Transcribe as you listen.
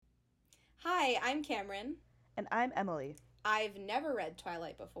Hi, I'm Cameron. And I'm Emily. I've never read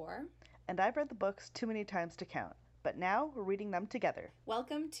Twilight before. And I've read the books too many times to count, but now we're reading them together.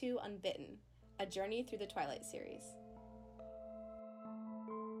 Welcome to Unbitten, a journey through the Twilight series.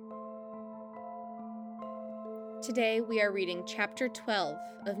 Today we are reading Chapter 12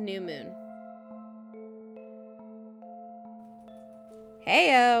 of New Moon.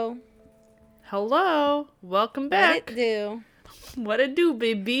 Heyo! Hello! Welcome back! What it do? What it do,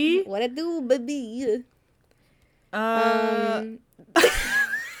 baby? What it do, baby?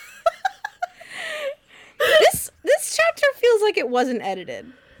 This chapter feels like it wasn't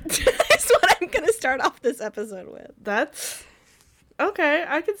edited. That's what I'm gonna start off this episode with. That's okay.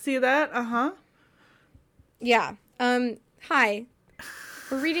 I can see that. Yeah. Hi.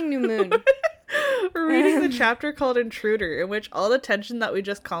 We're reading New Moon. We're reading the chapter called Intruder, in which all the tension that we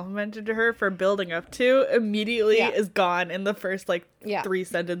just complimented to her for building up to immediately is gone in the first 3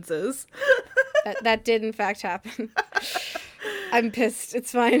 sentences. That did in fact happen. I'm pissed.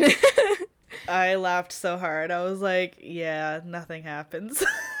 It's fine. I laughed so hard. I was like, yeah, nothing happens.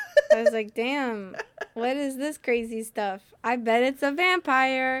 I was like, damn, what is this crazy stuff? I bet it's a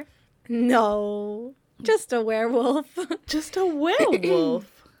vampire. No, just a werewolf. Just a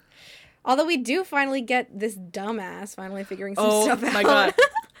werewolf. Although we do finally get this dumbass finally figuring some stuff out. Oh my god.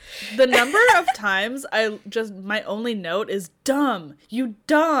 The number of times my only note is dumb. You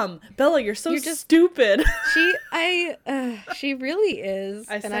dumb. Bella, you're so stupid. She really is.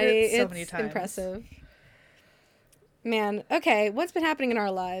 I said it so many it's times. Impressive. Man, okay, what's been happening in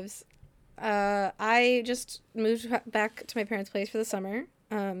our lives? I just moved back to my parents' place for the summer.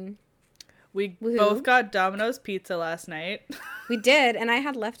 We both got Domino's pizza last night. We did, and I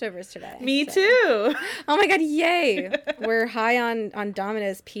had leftovers today. Me too. Oh my god, yay! We're high on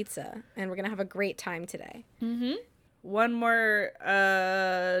Domino's pizza, and we're gonna have a great time today. Mm-hmm. One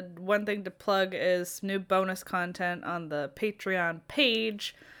thing to plug is new bonus content on the Patreon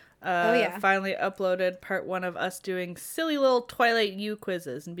page. Finally uploaded part 1 of us doing silly little Twilight U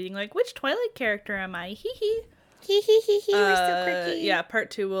quizzes and being like, which Twilight character am I? Hee hee. Hee hee hee hee, we're so quirky. Yeah, part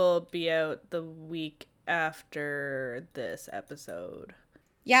 2 will be out the week after this episode.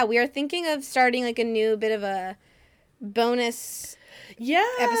 Yeah, we are thinking of starting a new bit of a bonus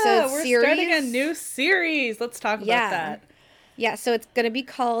episode we're series. Starting a new series. Let's talk about that. Yeah, so it's going to be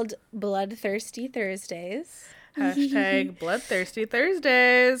called Bloodthirsty Thursdays. Hashtag Bloodthirsty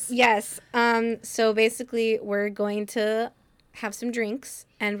Thursdays. Yes. So basically we're going to have some drinks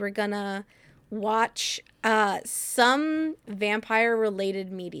and we're going to watch some vampire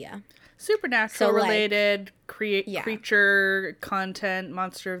related media. Supernatural related creature content,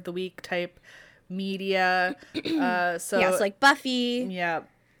 monster of the week type media. It's like Buffy. Yeah.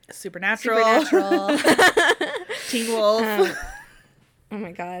 Supernatural. Teen Wolf. Oh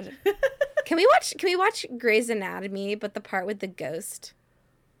my god. Can we watch Grey's Anatomy, but the part with the ghost?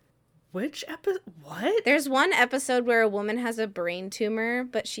 Which episode? What? There's one episode where a woman has a brain tumor,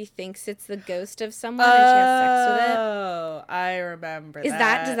 but she thinks it's the ghost of someone and she has sex with it. Oh, I remember Does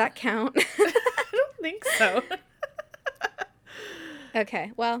that count? I don't think so.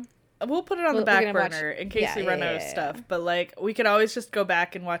 Okay, well. We'll put it on the back burner in case we run out of stuff. But, we could always just go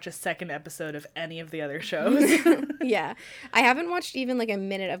back and watch a second episode of any of the other shows. Yeah. I haven't watched even, a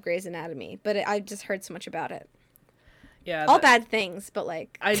minute of Grey's Anatomy, but I just heard so much about it. Yeah. All bad things, but,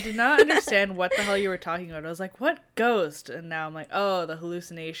 I did not understand what the hell you were talking about. I was like, what ghost? And now I'm like, oh, the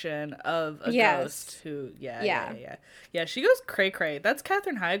hallucination of a ghost who, Yeah, she goes cray-cray. That's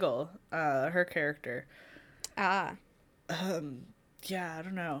Katherine Heigl, her character. Ah. Yeah, I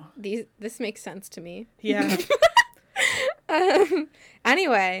don't know. This makes sense to me. Yeah.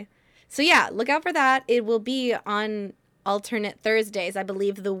 Anyway, so yeah, look out for that. It will be on alternate Thursdays, I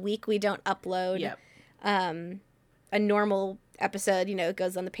believe, the week we don't upload. Yep. A normal episode, it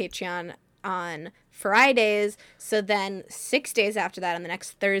goes on the Patreon on Fridays. So then 6 days after that, on the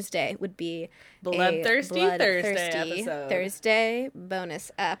next Thursday, would be Bloodthirsty Thursday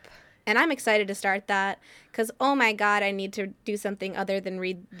bonus ep. And I'm excited to start that because, oh my god, I need to do something other than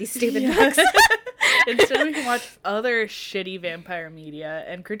read these stupid books. Instead, we can watch other shitty vampire media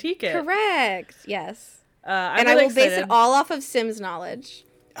and critique it. Correct. Yes. I will base it all off of Sims knowledge.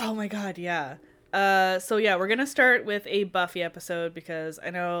 Oh my god, yeah. So we're going to start with a Buffy episode because I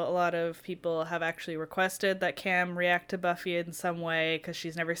know a lot of people have actually requested that Cam react to Buffy in some way because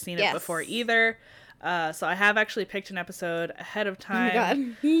she's never seen it before either. So I have actually picked an episode ahead of time. Oh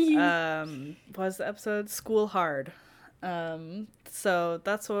my god. Was the episode School Hard. So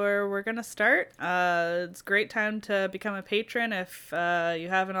that's where we're going to start. It's a great time to become a patron if you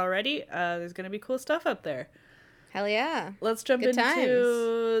haven't already. There's going to be cool stuff up there. Hell yeah. Let's jump Good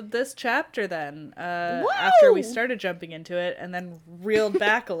into this chapter then. After we started jumping into it and then reeled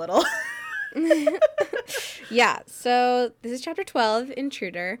back a little. Yeah, so this is chapter 12,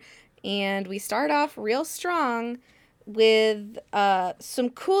 Intruder, and we start off real strong with some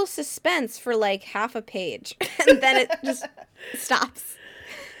cool suspense for like half a page, and then it just stops.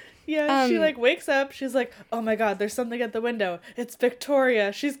 Yeah, she like wakes up, she's like, oh my god, there's something at the window. It's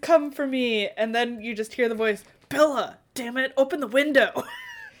Victoria, she's come for me. And then you just hear the voice, Bella, damn it, open the window.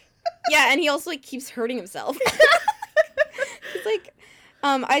 Yeah, and he also like keeps hurting himself. He's like,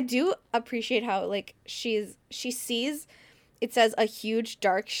 I do appreciate how like she sees, it says a huge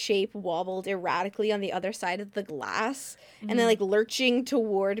dark shape wobbled erratically on the other side of the glass, and then like lurching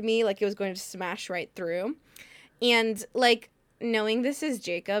toward me like it was going to smash right through. And like knowing this is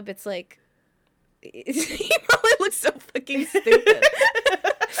Jacob, it's like he probably looks so fucking stupid.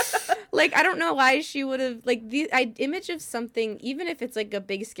 Like, I don't know why she would have, like, the image of something, even if it's, like, a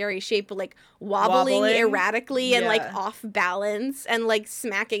big, scary shape, but, like, wobbling erratically and, like, off balance and, like,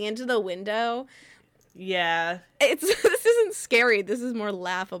 smacking into the window. Yeah. This isn't scary. This is more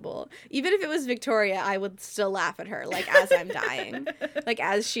laughable. Even if it was Victoria, I would still laugh at her, like, as I'm dying. Like,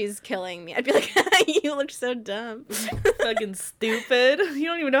 as she's killing me. I'd be like, you look so dumb. Fucking stupid. You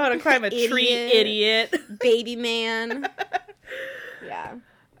don't even know how to climb a tree, idiot. Baby man. Yeah.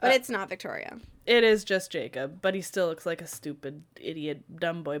 But it's not Victoria. It is just Jacob, but he still looks like a stupid, idiot,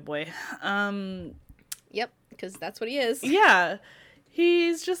 dumb boy. Yep, because that's what he is. Yeah.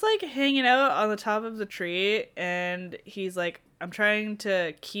 He's just, like, hanging out on the top of the tree, and he's like, I'm trying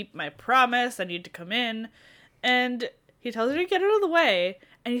to keep my promise, I need to come in. And he tells her to get out of the way,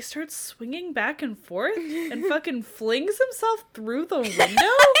 and he starts swinging back and forth and fucking flings himself through the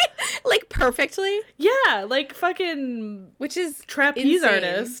window. Like, perfectly? Yeah, like fucking... Which is trapeze insane.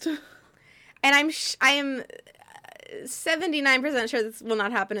 artist. And I am 79% sure this will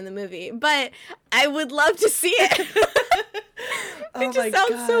not happen in the movie, but I would love to see it. It just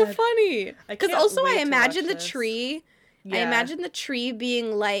sounds so funny. Because also I imagine the tree... Yeah. I imagine the tree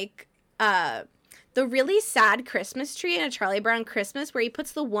being like... the really sad Christmas tree in a Charlie Brown Christmas where he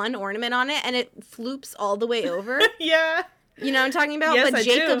puts the one ornament on it and it floops all the way over. Yeah. You know what I'm talking about? Yes, but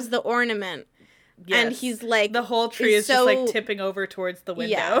Jacob's the ornament. Yes. And he's like... The whole tree is just like tipping over towards the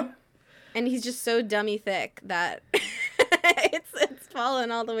window. Yeah. And he's just so dummy thick that it's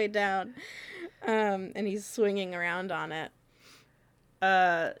fallen all the way down. And he's swinging around on it.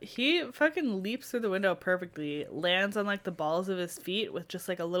 He fucking leaps through the window perfectly, lands on like the balls of his feet with just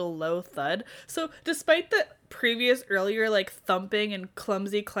like a little low thud. So despite the earlier like thumping and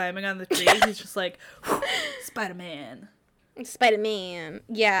clumsy climbing on the tree, he's just like, Spider-Man. Spider-Man.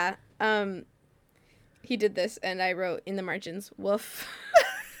 Yeah. He did this and I wrote in the margins, woof.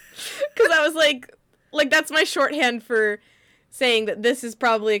 Because I was like that's my shorthand for saying that this is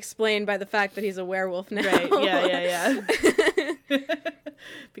probably explained by the fact that he's a werewolf now. Right, yeah.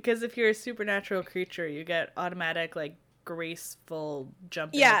 Because if you're a supernatural creature, you get automatic, like, graceful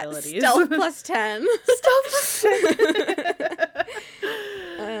jumping abilities. Stealth plus 10. Stealth plus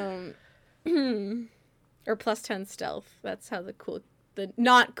 10. Or plus 10 stealth. That's how the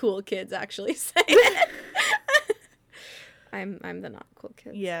not cool kids actually say it. I'm the not cool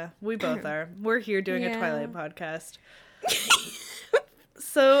kid. Yeah, we both are. We're here doing a Twilight podcast.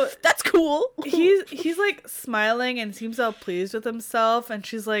 So that's cool. He's like smiling and seems all pleased with himself, and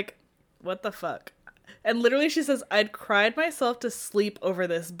she's like, what the fuck? And literally she says, I'd cried myself to sleep over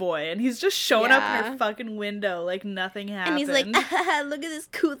this boy, and he's just showing up in her fucking window like nothing happened. And he's like, look at this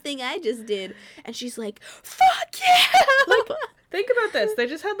cool thing I just did. And she's like, fuck yeah. Like, think about this. They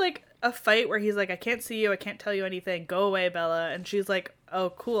just had like a fight where he's like, I can't see you, I can't tell you anything, go away, Bella. And she's like,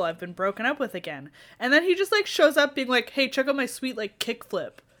 oh cool, I've been broken up with again. And then he just like shows up being like, hey, check out my sweet like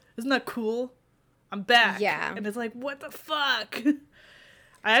kickflip. Isn't that cool? I'm back. Yeah. And it's like, what the fuck?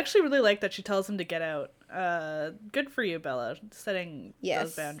 I actually really like that she tells him to get out. Good for you, Bella, setting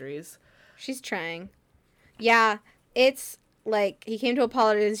those boundaries. She's trying. Yeah, it's like he came to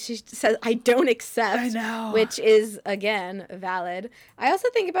apologize. She says, I don't accept. I know. Which is, again, valid. I also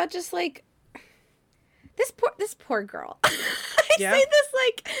think about just like this poor girl. I say this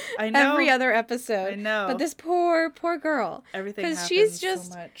like every other episode. I know. But this poor girl. Everything happens she's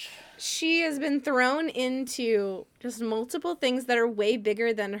just, so much. She has been thrown into just multiple things that are way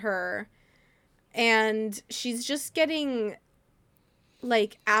bigger than her. And she's just getting,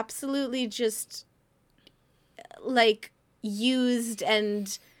 like, absolutely just, like, used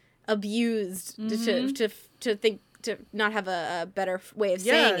and abused to not have a better way of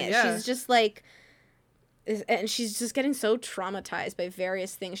saying it. Yeah. She's just, like, and she's just getting so traumatized by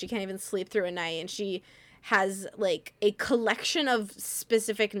various things. She can't even sleep through a night, and she has like a collection of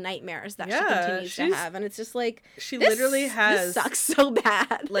specific nightmares that she continues to have, and it's just like she literally has this sucks so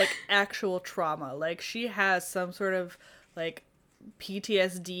bad, like actual trauma. Like she has some sort of like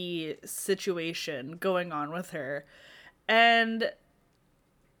PTSD situation going on with her. And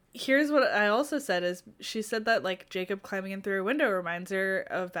here's what I also said is she said that like Jacob climbing in through her window reminds her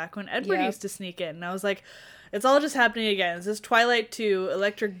of back when Edward used to sneak in. And I was like, it's all just happening again. This is Twilight 2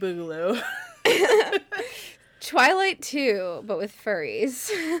 Electric Boogaloo. Twilight 2, but with furries.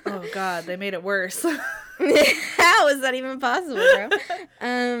 Oh god, they made it worse. How is that even possible,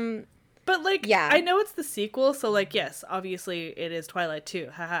 bro? But like, yeah, I know it's the sequel, so like, yes, obviously it is Twilight 2.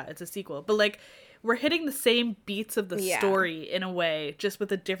 Haha, it's a sequel. But like, we're hitting the same beats of the story in a way, just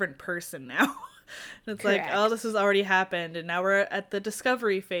with a different person now. And it's like, oh, this has already happened, and now we're at the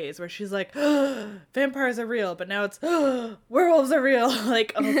discovery phase where she's like, oh, vampires are real, but now it's, oh, werewolves are real.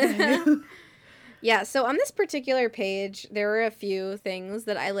 Like, okay. Yeah, so on this particular page, there were a few things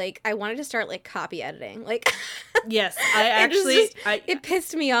that I wanted to start, like, copy editing. Like, yes, I actually... it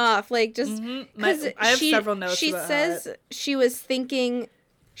pissed me off, like, just... I have several notes She about says she was thinking...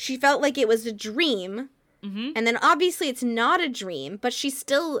 She felt like it was a dream, and then obviously it's not a dream, but she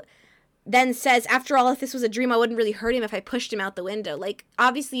still then says, after all, if this was a dream, I wouldn't really hurt him if I pushed him out the window. Like,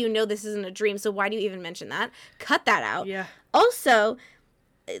 obviously you know this isn't a dream, so why do you even mention that? Cut that out. Yeah. Also...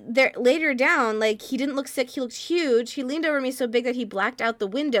 There later down, like, he didn't look sick, he looked huge. He leaned over me so big that he blacked out the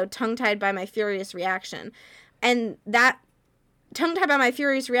window, tongue-tied by my furious reaction. And that tongue-tied by my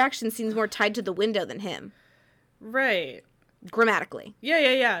furious reaction seems more tied to the window than him. Right. Grammatically.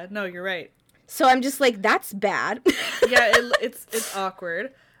 Yeah. No, you're right. So I'm just like, that's bad. Yeah, it's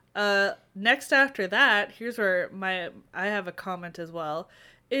awkward. Next after that, here's where I have a comment as well,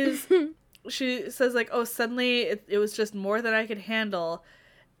 is she says like, oh, suddenly it was just more than I could handle.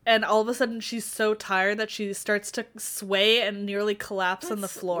 And all of a sudden, she's so tired that she starts to sway and nearly collapse on the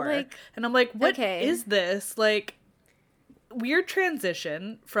floor. Like, and I'm like, what is this? Like, weird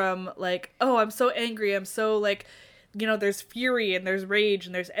transition from, like, oh, I'm so angry. I'm so, like, you know, there's fury and there's rage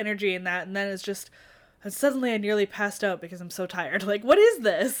and there's energy in that. And then it's just, and suddenly I nearly passed out because I'm so tired. Like, what is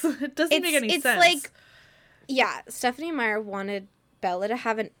this? It doesn't make any sense. It's like, yeah, Stephenie Meyer wanted Bella to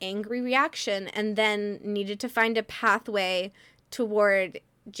have an angry reaction and then needed to find a pathway toward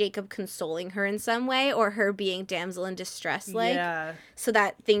Jacob consoling her in some way or her being damsel in distress, like, so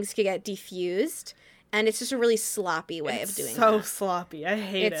that things could get defused. And it's just a really sloppy way of doing so that. Sloppy. I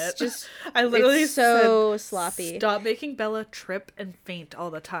hate it. It's just, I literally so sloppy. Stop making Bella trip and faint all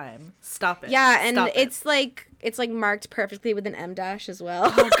the time. Stop it. Yeah, and it's like marked perfectly with an M dash as well.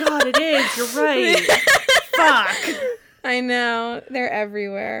 Oh god, it is. You're right. Fuck. I know. They're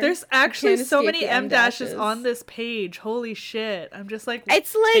everywhere. There's actually so many M dashes on this page. Holy shit. I'm just like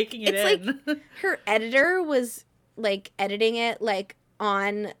taking it in. Like her editor was like editing it like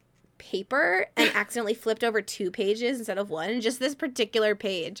on paper and accidentally flipped over 2 pages instead of 1. And just this particular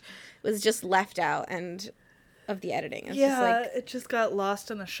page was just left out and of the editing. It's just like, it just got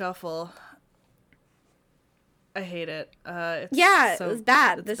lost in the shuffle. I hate it. It was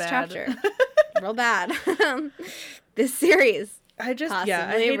bad. This chapter. Real bad. This series. I just,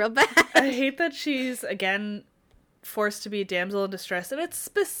 real bad. I hate that she's, again, forced to be damsel in distress. And it's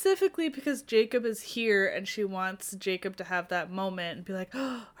specifically because Jacob is here and she wants Jacob to have that moment and be like,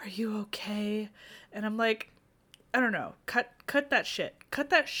 oh, are you okay? And I'm like, I don't know. Cut that shit. Cut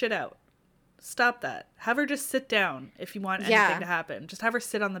that shit out. Stop that. Have her just sit down if you want anything to happen. Just have her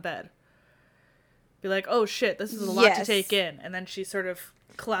sit on the bed. Be like, oh shit, this is a lot to take in. And then she sort of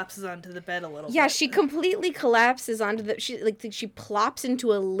collapses onto the bed a little bit. Yeah, she completely collapses onto the... She plops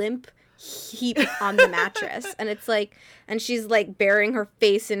into a limp heap on the mattress. And it's like... And she's like burying her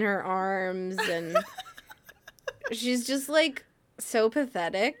face in her arms. And she's just like so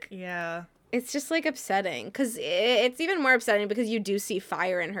pathetic. Yeah. It's just like upsetting. Because it's even more upsetting because you do see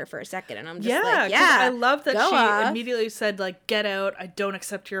fire in her for a second. And I'm just like, yeah, I love that she immediately said like, get out. I don't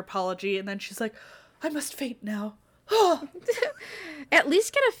accept your apology. And then she's like, I must faint now. At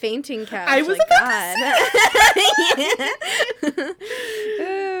least get a fainting couch. I was about to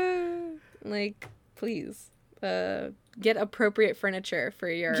say. Like, please, get appropriate furniture for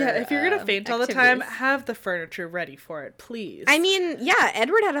your if you're gonna faint all the time, have the furniture ready for it, please. I mean, yeah,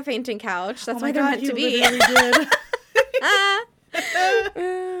 Edward had a fainting couch. That's why they're meant to be. Did.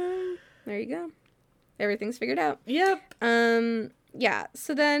 There you go. Everything's figured out. Yep. Yeah.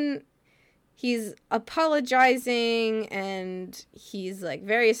 So then he's apologizing and he's like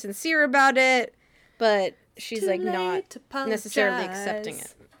very sincere about it, but she's like not necessarily accepting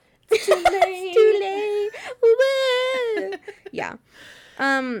it. It's too late. It's too late. Yeah.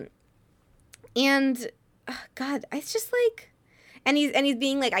 And God, it's just like, and he's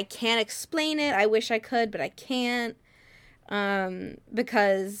being like, I can't explain it. I wish I could, but I can't,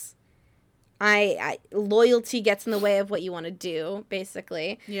 because I loyalty gets in the way of what you want to do,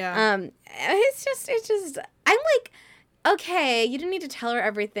 basically. Yeah. It's just, I'm like, okay, you didn't need to tell her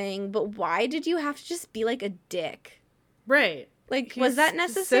everything, but why did you have to just be like a dick? Right. Like, was that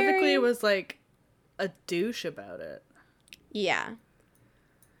necessary? Specifically was like a douche about it. Yeah.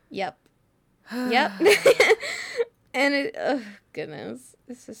 Yep. Yep. And it, oh, goodness.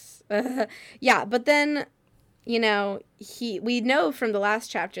 This is, yeah, but then, you know, we know from the last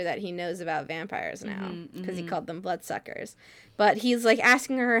chapter that he knows about vampires now, because he called them bloodsuckers. But he's, like,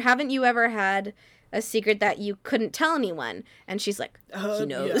 asking her, haven't you ever had a secret that you couldn't tell anyone? And she's like, he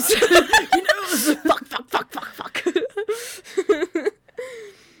knows. Yeah. He knows. Fuck.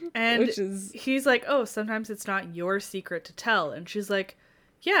 And he's like, oh, sometimes it's not your secret to tell. And she's like,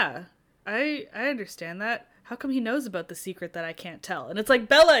 yeah, I understand that. How come he knows about the secret that I can't tell? And it's like,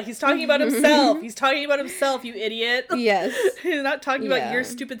 Bella, he's talking about himself. He's talking about himself, you idiot. Yes. He's not talking about your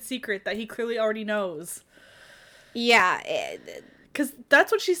stupid secret that he clearly already knows. Yeah. Because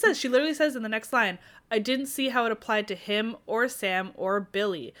that's what she says. She literally says in the next line, I didn't see how it applied to him or Sam or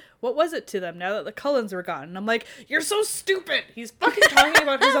Billy. What was it to them now that the Cullens were gone? And I'm like, you're so stupid. He's fucking talking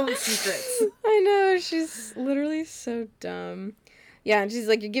about his own secrets. I know. She's literally so dumb. Yeah, and she's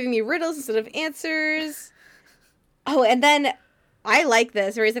like, you're giving me riddles instead of answers. Oh, and then I like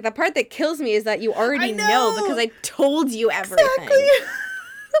this, where he's like, the part that kills me is that you already know because I told you everything. Exactly.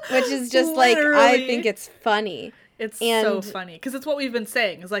 Which is just literally. Like, I think it's funny. It's so funny. Because it's what we've been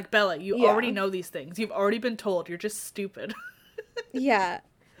saying. It's like, Bella, you already know these things. You've already been told. You're just stupid. Yeah.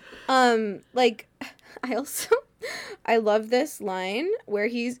 Like, I love this line where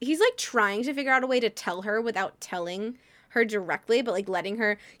he's like trying to figure out a way to tell her without telling her directly, but like letting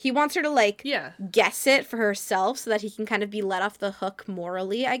her, he wants her to like guess it for herself so that he can kind of be let off the hook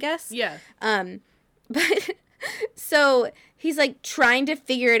morally, I guess. Yeah. But so he's like trying to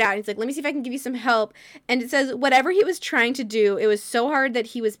figure it out. He's like, let me see if I can give you some help. And it says whatever he was trying to do, it was so hard that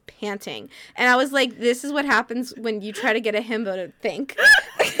he was panting. And I was like, this is what happens when you try to get a himbo to think.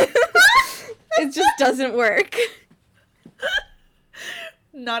 It just doesn't work.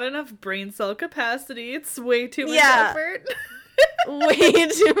 Not enough brain cell capacity. It's way too much effort. Way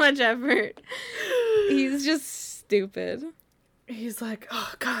too much effort. He's just stupid. He's like,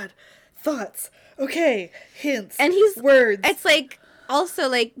 oh, God, thoughts. Okay, hints. And he's words. It's like, also,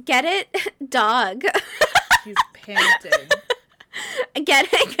 like, get it? Dog. He's panting. Get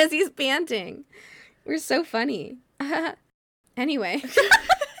it? Because he's panting. We're so funny. Anyway.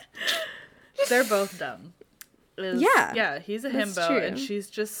 They're both dumb. Yeah, he's a himbo, true. And she's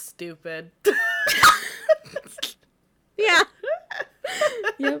just stupid. Yeah.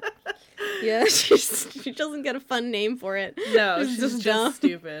 Yep. Yeah, she doesn't get a fun name for it. No, she's just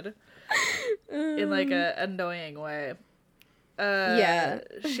stupid. In like a annoying way.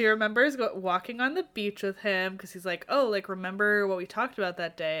 She remembers walking on the beach with him because he's like, oh, like, remember what we talked about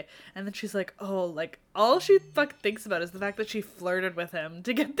that day? And then she's like, oh, like, all she thinks about is the fact that she flirted with him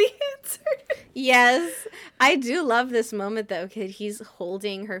to get the answer. Yes. I do love this moment, though, because he's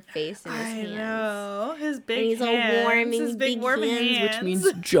holding her face in his hands. I know. His big hands. He's all warming his big warm hands. Which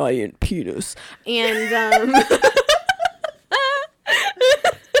means giant penis. And,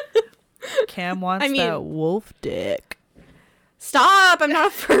 Cam wants that wolf dick. Stop! I'm not a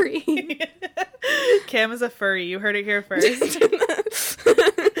furry. Cam is a furry. You heard it here first. This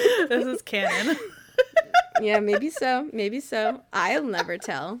is canon. Yeah, maybe so. Maybe so. I'll never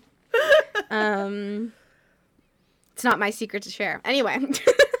tell. It's not my secret to share. Anyway.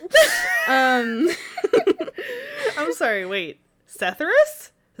 I'm sorry, wait. Setherus?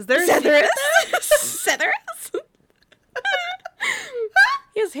 Is there a Setherus?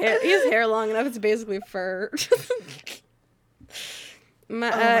 He has hair long enough. It's basically fur.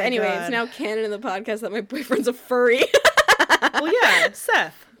 Anyway, God. It's now canon in the podcast that my boyfriend's a furry. Well, yeah,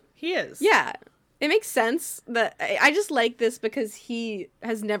 Seth. He is. Yeah. It makes sense that I just like this because he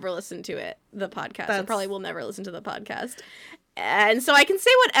has never listened to the podcast, and probably will never listen to the podcast. And so I can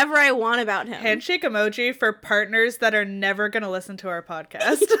say whatever I want about him. Handshake emoji for partners that are never going to listen to our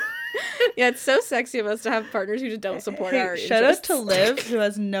podcast. Yeah, it's so sexy of us to have partners who just don't support our interests. Shout out to Liv, who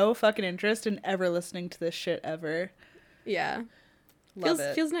has no fucking interest in ever listening to this shit ever. Yeah. Love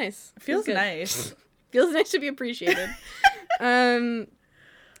it. Feels nice. Feels nice. Feels nice to be appreciated.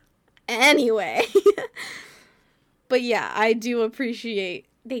 Anyway. But yeah, I do appreciate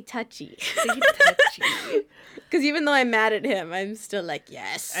they touchy. Because even though I'm mad at him, I'm still like,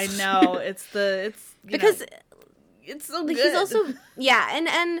 yes. I know. It's because it's so like, good. he's also, yeah,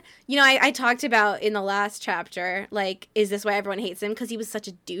 and you know, I talked about in the last chapter, like, is this why everyone hates him? Because he was such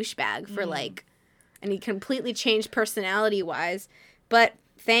a douchebag for, like, and he completely changed personality-wise, but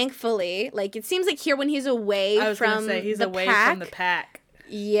thankfully, like, it seems like here when he's away from the pack. I was going to say, he's away from the pack.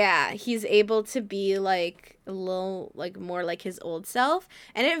 Yeah, he's able to be, like, a little, like, more like his old self,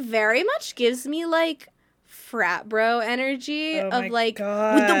 and it very much gives me, like, frat bro energy of like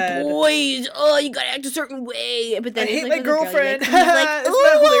God. With the boys, oh, you gotta act a certain way, but then I hate like, my girlfriend. He's like, isn't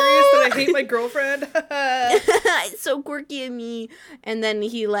that hilarious that I hate my girlfriend? It's so quirky of me. And then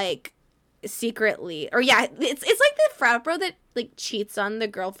he like secretly, or yeah, it's like the frat bro that like cheats on the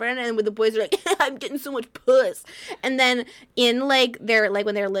girlfriend, and when the boys are like, I'm getting so much puss, and then in like they're like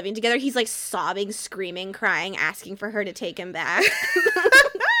when they're living together, he's like sobbing, screaming, crying, asking for her to take him back.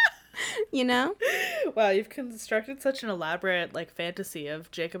 You know? Wow, you've constructed such an elaborate, like, fantasy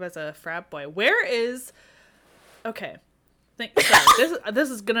of Jacob as a frat boy. Where is... Okay. Sorry, this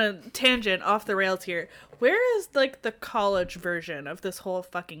is gonna tangent off the rails here. Where is, like, the college version of this whole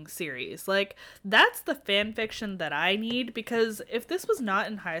fucking series? Like, that's the fan fiction that I need, because if this was not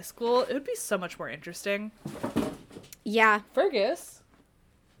in high school, it would be so much more interesting. Yeah. Fergus.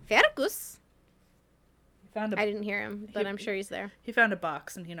 I didn't hear him, but I'm sure he's there. He found a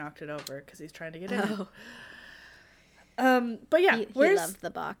box and he knocked it over because he's trying to get in. But yeah, he loved the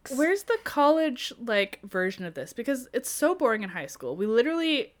box. Where's the college like version of this? Because it's so boring in high school. We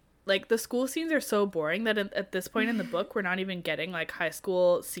literally like the school scenes are so boring that at this point in the book we're not even getting like high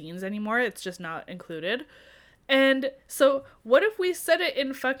school scenes anymore. It's just not included. And so what if we set it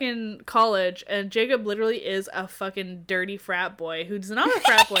in fucking college and Jacob literally is a fucking dirty frat boy who's not a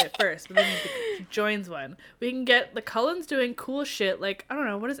frat boy at first, but then he joins one. We can get the Cullens doing cool shit. Like, I don't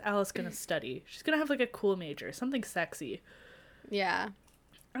know, what is Alice going to study? She's going to have like a cool major, something sexy. Yeah.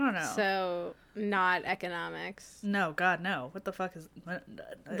 I don't know. So, not economics. No, God, no. What the fuck is...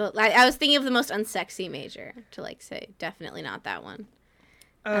 I was thinking of the most unsexy major to like say. Definitely not that one.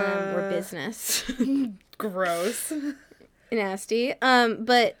 Or business. Gross. Nasty.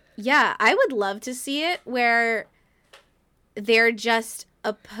 But yeah, I would love to see it where they're just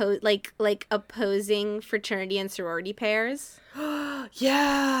opposing fraternity and sorority pairs.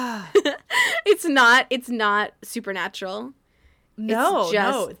 Yeah. It's not supernatural. No, it's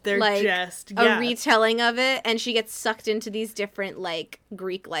just, no, they're like, just a retelling of it, and she gets sucked into these different like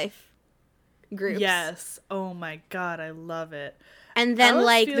Greek life groups. Yes. Oh my God, I love it. And then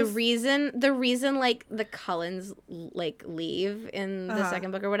like the reason like the Cullens like leave in the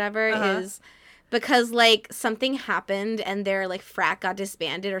second book or whatever is because like something happened and their like frat got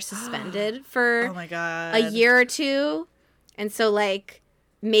disbanded or suspended for oh my God. a year or two, and so like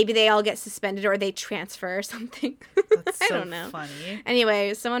maybe they all get suspended or they transfer or something. That's so I don't know. Funny.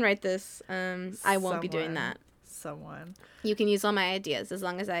 Anyway, someone write this. I won't be doing that. Someone. You can use all my ideas as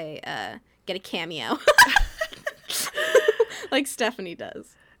long as I get a cameo. Like Stephanie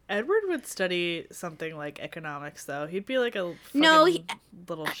does. Edward would study something like economics, though. He'd be like a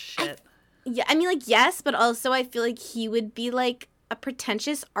little shit. Yeah, I mean, like, yes, but also I feel like he would be like a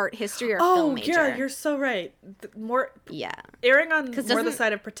pretentious art history or film major. Oh, yeah, you're so right. Erring on more the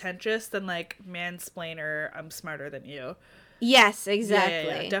side of pretentious than like mansplainer, I'm smarter than you. Yes,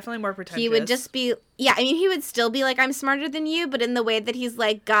 exactly. Yeah. Definitely more pretentious. He would just be, I mean, he would still be like, I'm smarter than you, but in the way that he's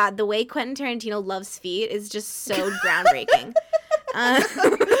like, God, the way Quentin Tarantino loves feet is just so groundbreaking.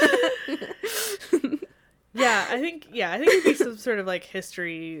 Yeah, I think he'd be some sort of like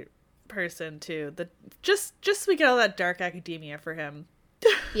history person too. Just so we get all that dark academia for him.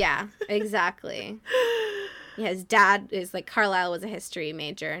 Yeah, exactly. Yeah, his dad is like, Carlisle was a history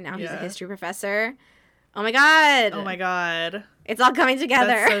major, and now he's a history professor. Oh my God. It's all coming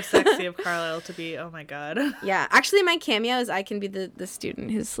together. That's so sexy of Carlisle to be, oh my God. Yeah. Actually, my cameo is I can be the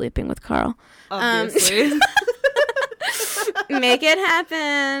student who's sleeping with Carl. Obviously. Make it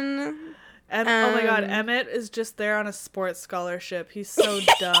happen. Oh my God, Emmett is just there on a sports scholarship. He's so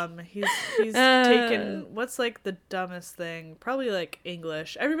dumb. He's taken, what's like the dumbest thing? Probably like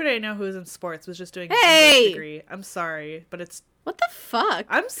English. Everybody I know who is in sports was just doing an English degree. I'm sorry, but it's... What the fuck?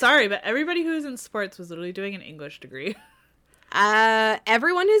 I'm sorry, but everybody who is in sports was literally doing an English degree.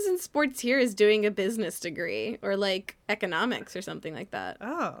 Everyone who's in sports here is doing a business degree or like economics or something like that.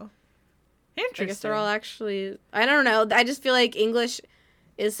 Oh. Interesting. I guess they're all actually, I don't know. I just feel like English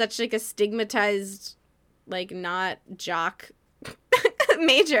is such like a stigmatized, like not jock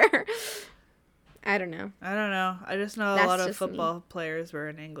major. I don't know. I just know a lot of football players were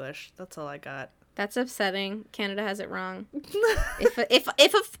in English. That's all I got. That's upsetting. Canada has it wrong. if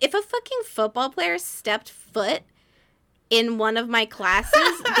a fucking football player stepped foot in one of my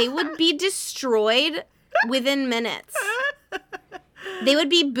classes, they would be destroyed within minutes. They would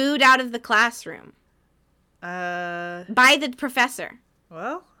be booed out of the classroom. By the professor.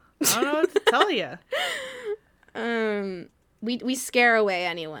 Well, I don't know what to tell you. We scare away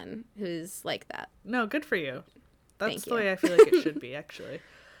anyone who's like that. No, good for you. That's Thank the you. way I feel like it should be, actually.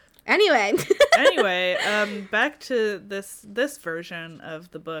 Anyway. Back to this version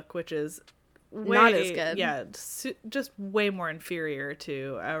of the book, which is not as good. Yeah, just way more inferior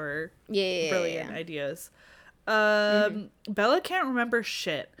to our brilliant ideas. Bella can't remember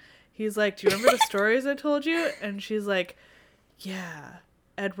shit. He's like, do you remember the stories I told you? And she's like, yeah,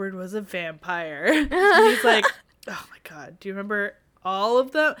 Edward was a vampire. And he's like, oh my god, do you remember all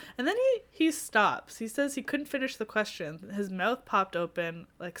of them? And then he stops. He says he couldn't finish the question. His mouth popped open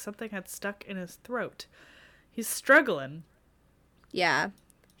like something had stuck in his throat. He's struggling. Yeah.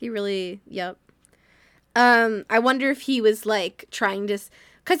 He really, yep. I wonder if he was like trying to,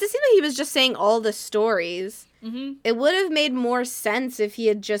 because it seemed like he was just saying all the stories. Mm-hmm. It would have made more sense if he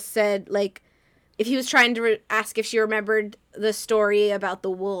had just said, like, if he was trying to ask if she remembered the story about the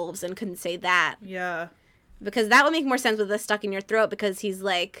wolves and couldn't say that. Yeah. Because that would make more sense with the stuck in your throat, because he's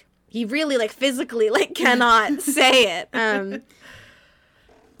like, he really like physically like cannot say it.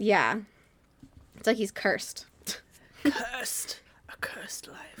 Yeah. It's like he's cursed. Cursed. A cursed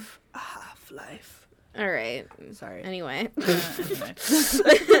life. A half-life. All right. Sorry. Anyway. Anyway.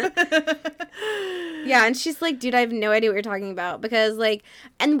 Yeah, and she's like, dude, I have no idea what you're talking about. Because, like,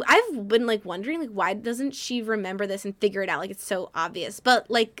 and I've been, like, wondering, like, why doesn't she remember this and figure it out? Like, it's so obvious. But,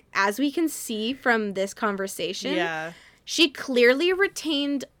 like, as we can see from this conversation, Yeah. She clearly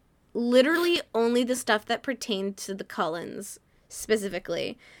retained literally only the stuff that pertained to the Cullens,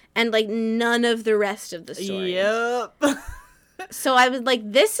 specifically. And, like, none of the rest of the story. Yep. So I was like,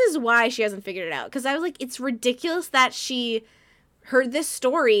 this is why she hasn't figured it out. Because I was like, it's ridiculous that she heard this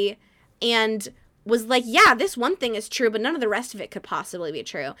story and was like, yeah, this one thing is true, but none of the rest of it could possibly be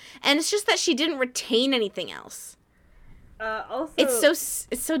true. And it's just that she didn't retain anything else. Also, it's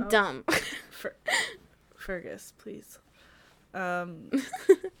so dumb. Fergus, please.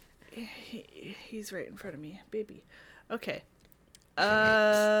 He's right in front of me, baby. Okay.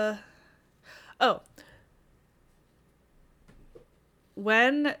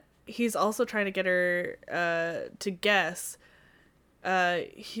 When he's also trying to get her to guess,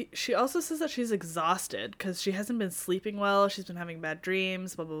 she also says that she's exhausted because she hasn't been sleeping well. She's been having bad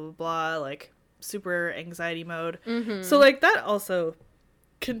dreams, blah, blah, blah, blah, like super anxiety mode. Mm-hmm. So, like, that also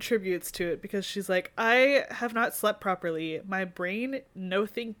contributes to it because she's like, I have not slept properly. My brain, no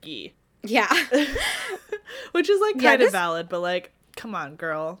thinky. Yeah. Which is, like, kind of valid, but, like, come on,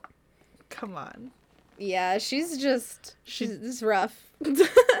 girl. Come on. Yeah, she's rough.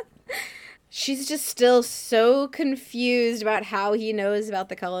 She's just still so confused about how he knows about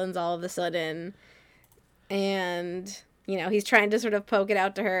the Cullens all of a sudden. And, you know, he's trying to sort of poke it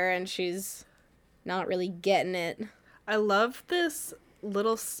out to her, and she's not really getting it. I love this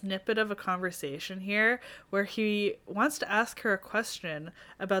little snippet of a conversation here where he wants to ask her a question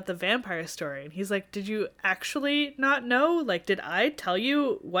about the vampire story, and he's like, did you actually not know? Like, did I tell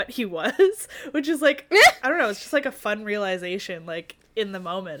you what he was? Which is like, I don't know, it's just like a fun realization, like, in the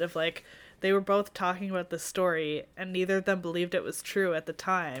moment of like, they were both talking about the story and neither of them believed it was true at the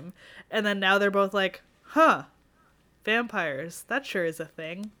time, and then now they're both like, huh, vampires, that sure is a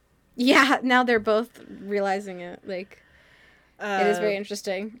thing. Yeah, now they're both realizing it, like, it is very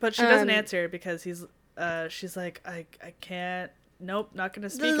interesting. But she doesn't answer because she's like, I can't, nope, not going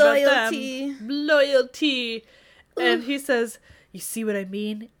to speak about them. Loyalty. And he says, you see what I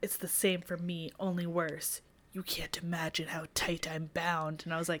mean? It's the same for me, only worse. You can't imagine how tight I'm bound.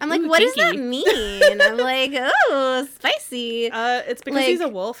 And I was like, I'm like, what does that mean? I'm like, oh, spicy. It's because he's a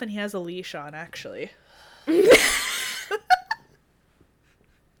wolf and he has a leash on, actually.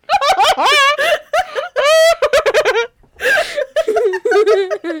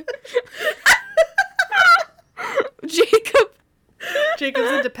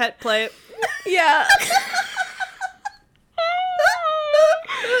 Jacob's into pet play. Yeah.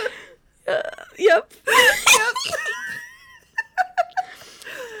 Yep.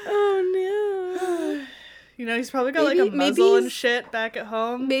 Oh no. You know, he's probably got like a muzzle and shit back at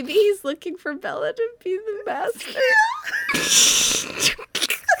home. Maybe he's looking for Bella to be the master.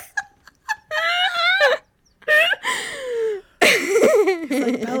 He's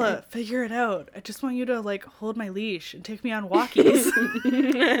like, Bella, figure it out. I just want you to like hold my leash and take me on walkies.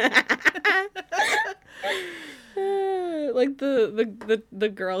 Like the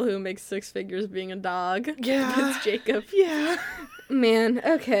girl who makes six figures being a dog. Yeah. That's Jacob. Yeah. Man,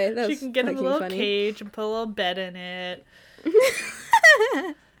 okay. That's she can get him a little funny. cage and put a little bed in it.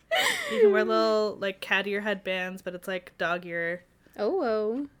 You can wear little, like, cat ear headbands, but it's, like, dog ear.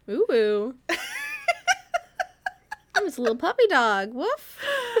 Oh, ooh, ooh. I'm just a little puppy dog. Woof.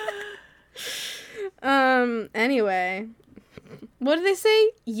 Anyway. What do they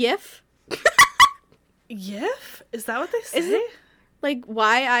say? Yif? Yif? Is that what they say? Is it, like,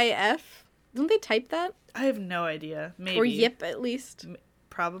 Y-I-F? Don't they type that? I have no idea. Maybe. Or yip, at least.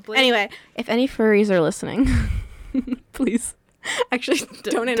 Probably. Anyway, if any furries are listening, please. Actually,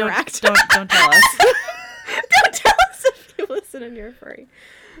 don't interact. Don't tell us. Don't tell us if you listen and you're a furry.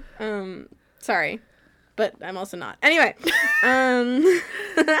 Sorry. But I'm also not. Anyway.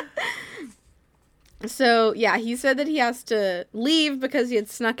 So, yeah, he said that he has to leave because he had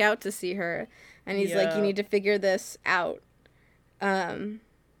snuck out to see her. And he's like, you need to figure this out. And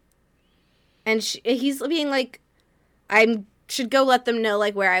he's being like, I should go let them know,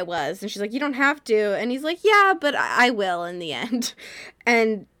 like, where I was. And she's like, you don't have to. And he's like, yeah, but I will in the end.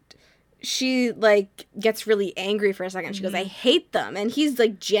 And she, like, gets really angry for a second. She goes, I hate them. And he's,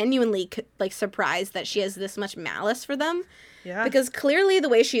 like, genuinely, like, surprised that she has this much malice for them. Yeah. Because clearly the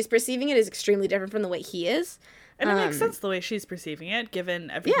way she's perceiving it is extremely different from the way he is. And it makes sense the way she's perceiving it, given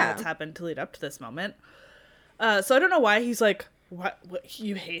everything that's happened to lead up to this moment. So I don't know why he's like, what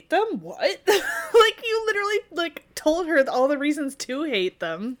you hate them? What? Like, you literally, like, told her all the reasons to hate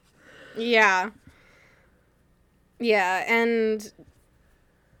them. Yeah. Yeah, and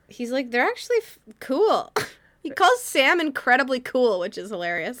he's like, they're actually cool. He calls Sam incredibly cool, which is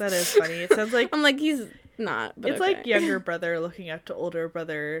hilarious. That is funny. It sounds like... I'm like, he's not, but it's okay. Like younger brother looking up to older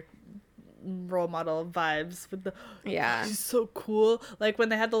brother role model vibes with the he's so cool. Like when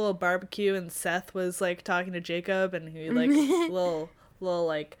they had the little barbecue and Seth was like talking to Jacob and he like little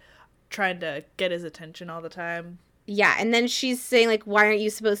like trying to get his attention all the time. Yeah, and then she's saying like, why aren't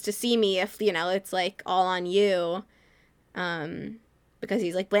you supposed to see me if, you know, it's like all on you? Because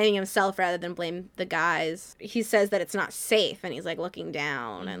he's like blaming himself rather than blame the guys. He says that it's not safe and he's like looking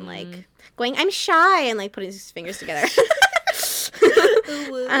down and like going, I'm shy, and like putting his fingers together.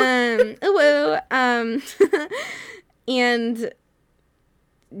 And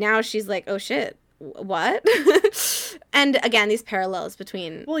now she's like, oh shit, what? And again, these parallels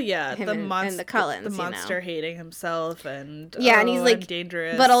between him and the Cullens, the monster hating himself and and he's like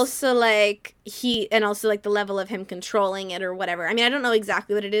dangerous, but also like like the level of him controlling it or whatever. I mean, I don't know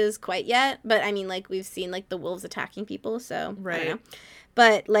exactly what it is quite yet, but I mean, like we've seen like the wolves attacking people, so I don't know.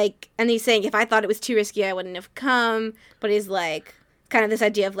 But like, and he's saying if I thought it was too risky, I wouldn't have come. But he's like, kind of this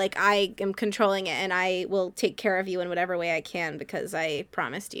idea of like, I am controlling it and I will take care of you in whatever way I can because I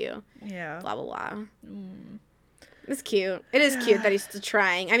promised you. Yeah. Blah, blah, blah. It's cute. It is cute that he's still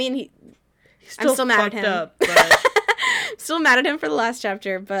trying. I mean, I'm still mad at him. Up, but... Still mad at him for the last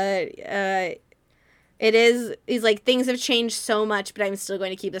chapter, but he's like, things have changed so much, but I'm still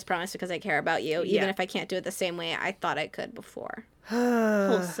going to keep this promise because I care about you, even if I can't do it the same way I thought I could before.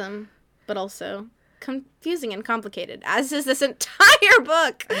 Wholesome, but also confusing and complicated, as is this entire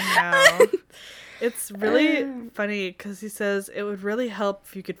book. I know. It's really funny because he says it would really help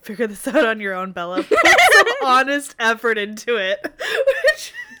if you could figure this out on your own, Bella. Put some honest effort into it.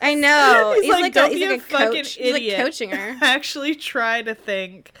 Which I know. He's like, don't be a fucking coach. idiot. He's like coaching her. Actually try to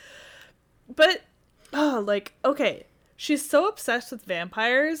think. But, okay. She's so obsessed with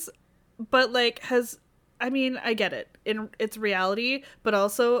vampires, but like I mean, I get it. It's reality, but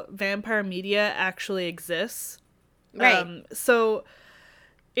also vampire media actually exists. Right. So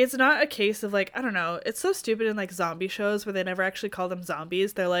it's not a case of like, I don't know, it's so stupid in like zombie shows where they never actually call them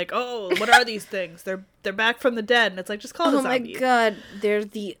zombies. They're like, oh, what are these things? They're back from the dead. And it's like, just call it a zombie. Oh my god, they're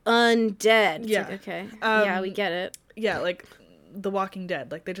the undead. Yeah. Like, okay. Yeah, we get it. Yeah, like The Walking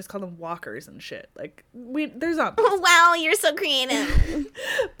Dead. Like, they just call them walkers and shit. Like, they're zombies. Oh, wow, you're so creative.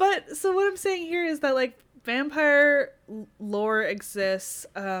 But, so what I'm saying here is that, like, vampire lore exists,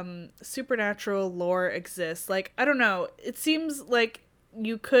 supernatural lore exists. Like, I don't know. It seems like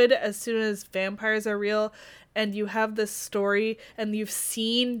you could, as soon as vampires are real and you have this story and you've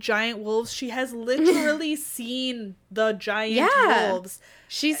seen giant wolves, she has literally seen the giant wolves.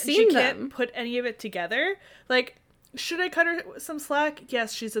 She's seen them. She can't put any of it together. Like, should I cut her some slack?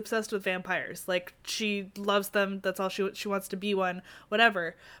 Yes, she's obsessed with vampires. Like, she loves them. That's all she wants to be one,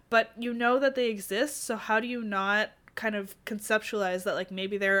 whatever. But you know that they exist, so how do you not kind of conceptualize that, like,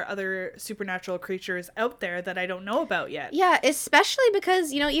 maybe there are other supernatural creatures out there that I don't know about yet? Yeah, especially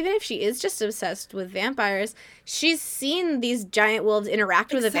because, you know, even if she is just obsessed with vampires, she's seen these giant wolves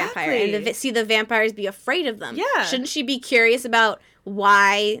interact with a vampire and see the vampires be afraid of them. Yeah. Shouldn't she be curious about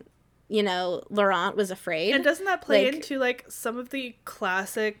why, you know, Laurent was afraid? And doesn't that play into, like, some of the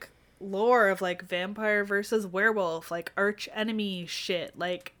classic lore of like vampire versus werewolf, like arch enemy shit.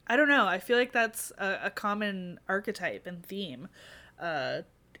 Like, I don't know. I feel like that's a common archetype and theme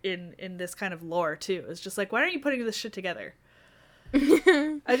in this kind of lore too. It's just like, why aren't you putting this shit together?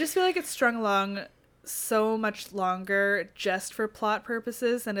 I just feel like it's strung along so much longer just for plot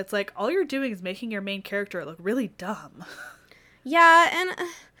purposes, and it's like all you're doing is making your main character look really dumb. Yeah, and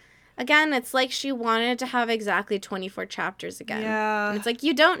again, it's like she wanted to have exactly 24 chapters again. Yeah. And it's like,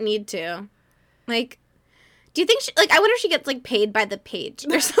 you don't need to. Like, do you think she, like, I wonder if she gets, like, paid by the page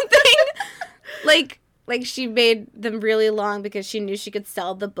or something? like she made them really long because she knew she could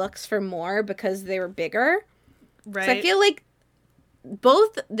sell the books for more because they were bigger. Right. So I feel like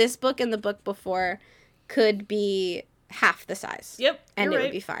both this book and the book before could be half the size. Yep. And it right.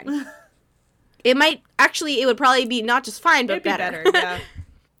 would be fine. It would probably be not just fine, but It'd be better. Yeah.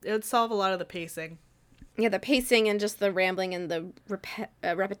 It would solve a lot of the pacing. Yeah, the pacing and just the rambling and the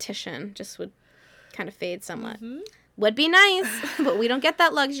repetition just would kind of fade somewhat. Mm-hmm. Would be nice, but we don't get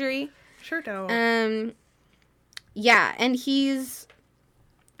that luxury. Sure don't. Yeah, and he's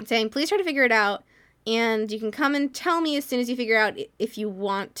saying, please try to figure it out, and you can come and tell me as soon as you figure out if you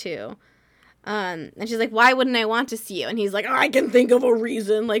want to. And she's like, why wouldn't I want to see you? And he's like, I can think of a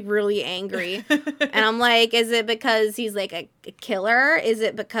reason, like really angry. And I'm like, is it because he's like a killer? Is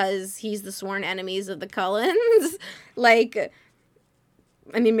it because he's the sworn enemies of the Cullens? Like,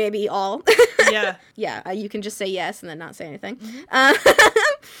 I mean, maybe all. Yeah. Yeah, you can just say yes and then not say anything.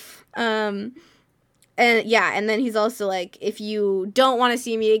 Mm-hmm. And yeah, and then he's also like, if you don't want to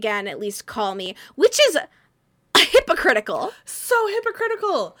see me again, at least call me, which is hypocritical. So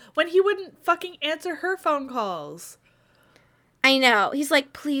hypocritical when he wouldn't fucking answer her phone calls. I know. He's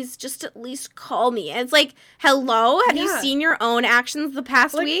like, please just at least call me. And it's like, hello? Have you seen your own actions the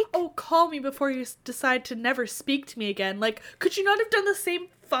past week? Oh, call me before you decide to never speak to me again. Like, could you not have done the same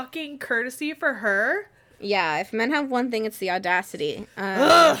fucking courtesy for her? Yeah, if men have one thing, it's the audacity.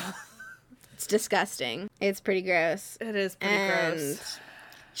 It's disgusting. It's pretty gross. It is pretty gross.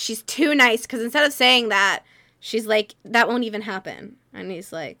 She's too nice, because instead of saying that, she's like, that won't even happen. And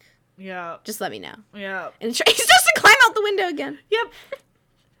he's like, yeah, just let me know. Yeah. And he starts to climb out the window again. Yep.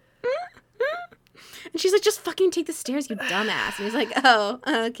 And she's like, just fucking take the stairs, you dumbass. And he's like, oh,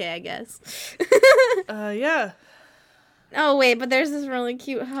 okay, I guess. Yeah. Oh, wait, but there's this really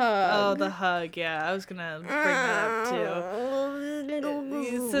cute hug. Oh, the hug, yeah. I was gonna bring that up, too.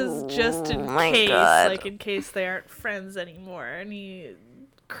 He says just in case, like, in case they aren't friends anymore. And he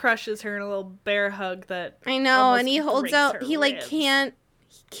crushes her in a little bear hug that I know, and he holds breaks out, her he, like, ribs.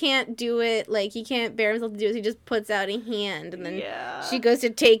 can't do it, like, he can't bear himself to do it, so he just puts out a hand, and then Yeah. she goes to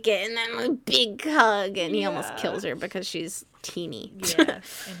take it, and then a big hug, and he almost kills her because she's teeny. Yeah,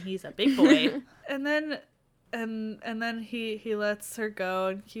 and he's a big boy. And then he lets her go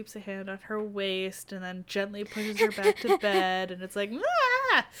and keeps a hand on her waist and then gently pushes her back to bed, and it's like,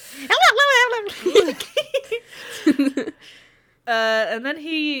 ah! And then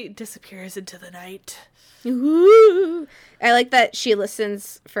he disappears into the night. Ooh. I like that she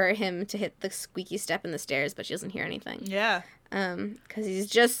listens for him to hit the squeaky step in the stairs, but she doesn't hear anything. Yeah. Because he's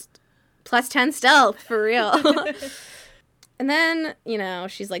just plus 10 stealth, for real. And then,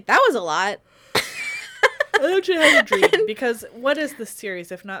 she's like, that was a lot. I actually had a dream, because what is this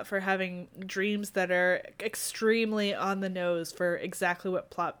series if not for having dreams that are extremely on the nose for exactly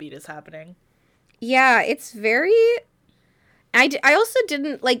what plot beat is happening? Yeah, it's very... I also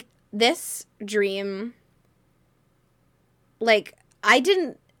didn't, like, this dream... Like, I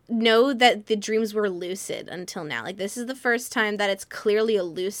didn't know that the dreams were lucid until now. Like, this is the first time that it's clearly a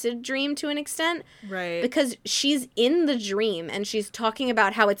lucid dream to an extent. Right. Because she's in the dream, and she's talking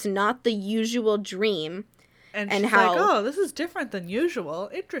about how it's not the usual dream. And she's how, like, oh, this is different than usual.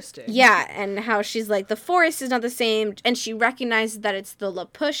 Interesting. Yeah, and how she's like, the forest is not the same. And she recognizes that it's the La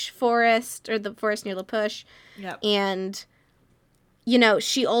Push forest, or the forest near La Push. Yep. And,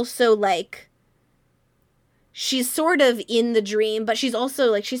 she also, like, she's sort of in the dream, but she's also,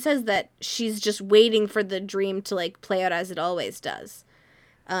 like, she says that she's just waiting for the dream to, like, play out as it always does.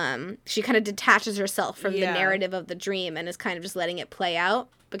 She kind of detaches herself from the narrative of the dream and is kind of just letting it play out,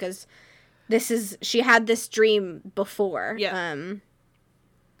 because... she had this dream before. Yeah.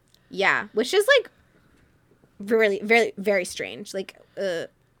 Yeah, which is, like, really, very, very strange. Like,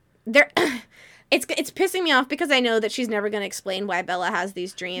 it's pissing me off because I know that she's never going to explain why Bella has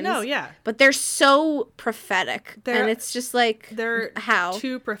these dreams. No, yeah. But they're so prophetic. And it's just, like, they're how?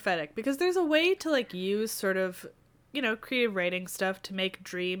 too prophetic. Because there's a way to, like, use sort of creative writing stuff to make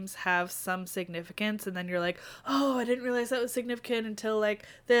dreams have some significance, and then you're like, oh, I didn't realize that was significant until like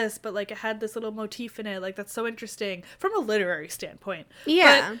this, but like it had this little motif in it, like that's so interesting from a literary standpoint.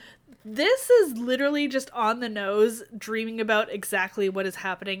 Yeah. But this is literally just on the nose, dreaming about exactly what is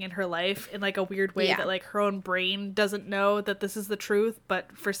happening in her life in like a weird way that like her own brain doesn't know that this is the truth,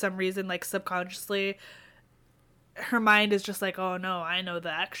 but for some reason like subconsciously her mind is just like, oh no, I know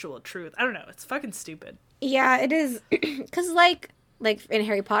the actual truth. I don't know, it's fucking stupid. Yeah, it is. Because, like in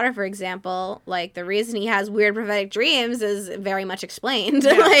Harry Potter, for example, like, the reason he has weird prophetic dreams is very much explained.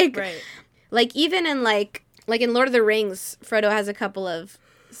 Yeah, like, right. Like, even in, like in Lord of the Rings, Frodo has a couple of,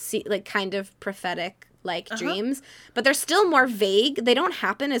 kind of prophetic, dreams. But they're still more vague. They don't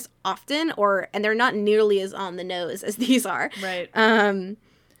happen as often, and they're not nearly as on the nose as these are. Right.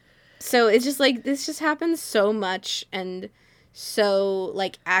 So it's just, like, this just happens so much and so,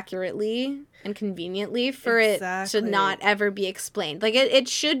 like, accurately and conveniently for it to not ever be explained. Like, it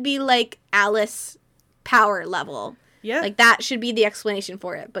should be, like, Alice power level. Yeah. Like, that should be the explanation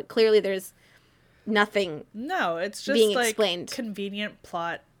for it. But clearly there's nothing it's just, being like, explained. Convenient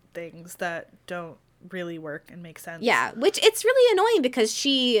plot things that don't really work and make sense. Yeah, which it's really annoying because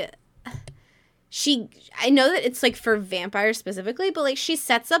she I know that it's, like, for vampires specifically, but, like, she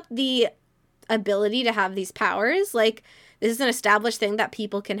sets up the ability to have these powers. Like, this is an established thing that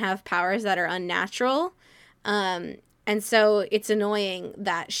people can have powers that are unnatural. And so it's annoying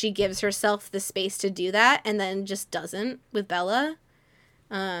that she gives herself the space to do that and then just doesn't with Bella.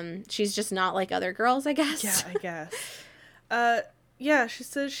 She's just not like other girls, I guess. Yeah, I guess. Yeah, she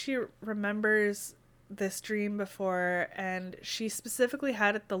says she remembers this dream before, and she specifically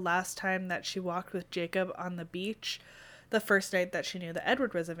had it the last time that she walked with Jacob on the beach, the first night that she knew that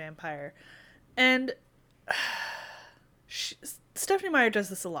Edward was a vampire. And Stephenie Meyer does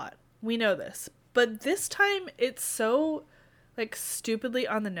this a lot. We know this. But this time, it's so, like, stupidly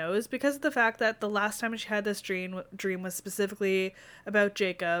on the nose because of the fact that the last time she had this dream was specifically about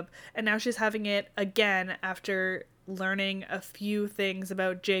Jacob, and now she's having it again after learning a few things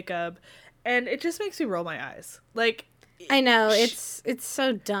about Jacob, and it just makes me roll my eyes. Like, I know, it's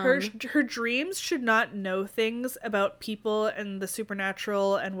so dumb. Her dreams should not know things about people and the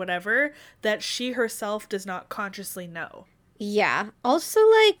supernatural and whatever that she herself does not consciously know. Yeah. Also,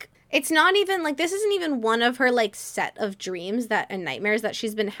 like, it's not even, like, this isn't even one of her, like, set of dreams and nightmares that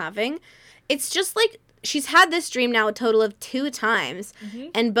she's been having. It's just, like, she's had this dream now a total of 2 times,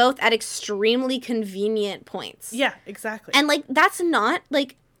 and both at extremely convenient points. Yeah, exactly. And, like, that's not,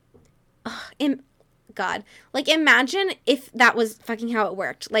 like, God. Like, imagine if that was fucking how it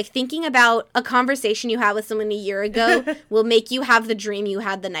worked. Like, thinking about a conversation you had with someone a year ago will make you have the dream you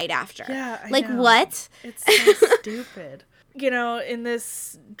had the night after. Yeah, I like, know. What? It's so stupid. In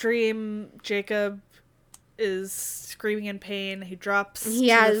this dream, Jacob is screaming in pain. He drops to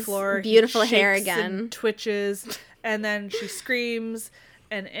the floor. Beautiful he hair shakes again. And twitches, and then she screams,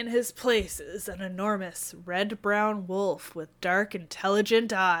 and in his place is an enormous red-brown wolf with dark,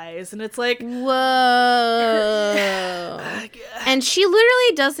 intelligent eyes. And it's like, whoa. And she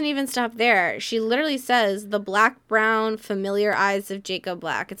literally doesn't even stop there. She literally says, the black-brown familiar eyes of Jacob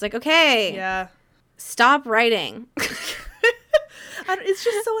Black. It's like, okay. Yeah. Stop writing. It's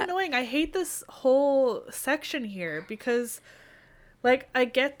just so annoying. I hate this whole section here because, like, I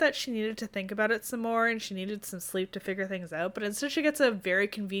get that she needed to think about it some more and she needed some sleep to figure things out, but instead she gets a very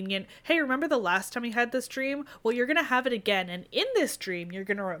convenient, hey, remember the last time you had this dream? Well, you're going to have it again, and in this dream, you're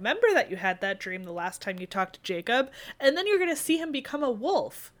going to remember that you had that dream the last time you talked to Jacob, and then you're going to see him become a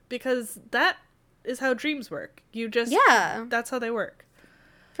wolf, because that is how dreams work. Yeah. That's how they work.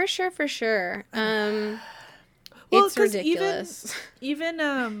 For sure. Well, it's ridiculous.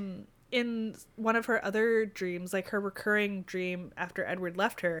 Even in one of her other dreams, like her recurring dream after Edward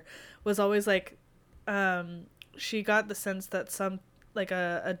left her was always like, she got the sense that some, like,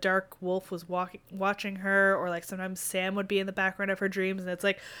 a dark wolf was watching her, or like sometimes Sam would be in the background of her dreams, and it's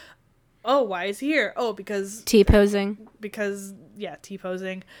like, oh, why is he here? Oh, because T-posing.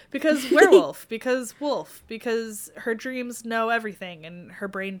 T-posing. Because werewolf. Because wolf. Because her dreams know everything and her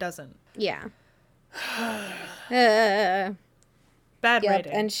brain doesn't. Yeah. Bad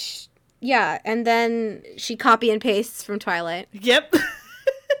writing. And and then she copy and pastes from Twilight. Yep.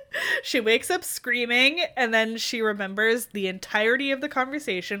 She wakes up screaming, and then she remembers the entirety of the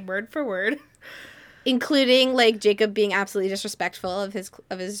conversation word for word, including, like, Jacob being absolutely disrespectful of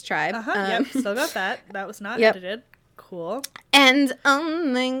his tribe. Yep, still got that. That was not edited. Cool. And, oh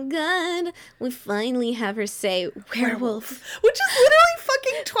my god, we finally have her say werewolf. Which is literally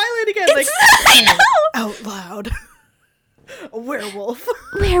fucking Twilight again. Like, I know! Out loud. A werewolf.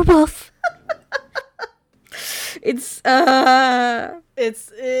 Werewolf. It's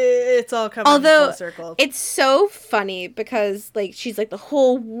all coming full circle. It's so funny because like she's like the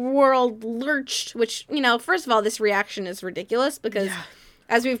whole world lurched, which, you know, first of all, this reaction is ridiculous because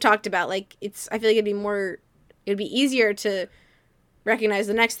as we've talked about, like I feel like it'd be easier to recognize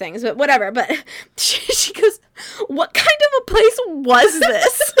the next things, but whatever. But she goes, what kind of a place was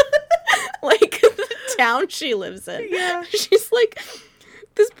this? Like the town she lives in. Yeah. She's like,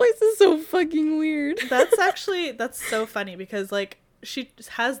 this place is so fucking weird. That's so funny because like she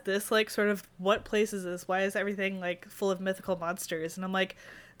has this like sort of, what place is this? Why is everything like full of mythical monsters? And I'm like,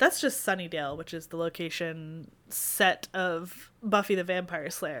 that's just Sunnydale, which is the location set of Buffy the Vampire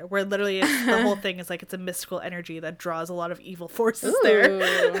Slayer, where literally the whole thing is like it's a mystical energy that draws a lot of evil forces there.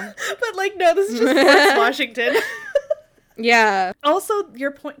 But like, no, this is just Forest Washington. Yeah. Also,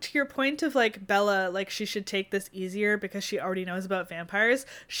 your point of like Bella, like she should take this easier because she already knows about vampires.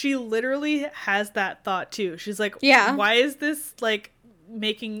 She literally has that thought too. She's like, yeah, why is this like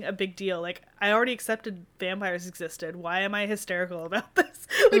making a big deal? Like, I already accepted vampires existed. Why am I hysterical about this?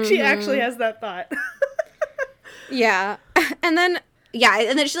 Like, she actually has that thought. Yeah. And then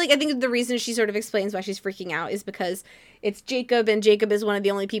she like, I think the reason she sort of explains why she's freaking out is because it's Jacob, and Jacob is one of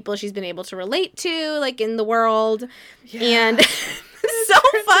the only people she's been able to relate to, like, in the world. Yeah. And it's so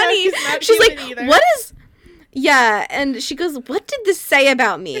funny. She's like, either. What is... Yeah, and she goes, what did this say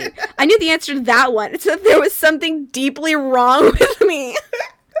about me? I knew the answer to that one. It's that there was something deeply wrong with me.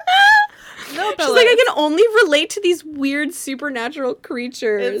 No, Bella. She's like, I can only relate to these weird supernatural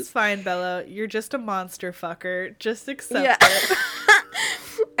creatures. It's fine, Bella. You're just a monster fucker. Just accept it.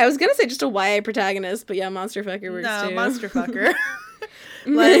 I was gonna say just a YA protagonist, but yeah, monster fucker works too. No, monster fucker.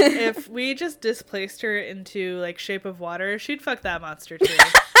 Like, if we just displaced her into, like, Shape of Water, she'd fuck that monster too.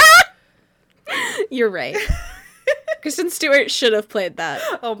 You're right. Kristen Stewart should have played that.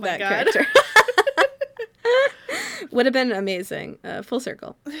 Oh my God. Character. Would have been amazing. Full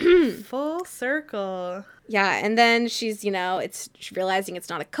circle. Full circle. Yeah, and then she's realizing it's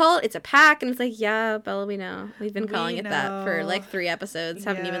not a cult, it's a pack, and it's like, yeah, Bella, we know. We've been calling it that for like 3 episodes.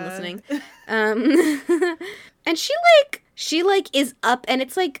 Haven't even listening. And she is up, and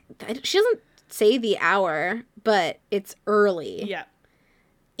it's like, she doesn't say the hour, but it's early. Yeah.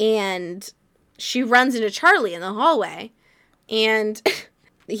 And she runs into Charlie in the hallway, and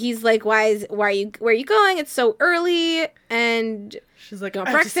he's like, where are you going? It's so early. And she's like,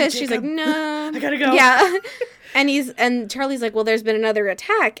 breakfast. She's like, no, I gotta go. Yeah. And Charlie's like, well, there's been another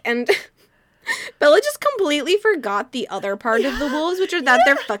attack. And Bella just completely forgot the other part of the wolves, which are that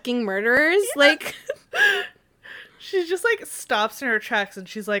they're fucking murderers. Yeah. Like, she just like stops in her tracks, and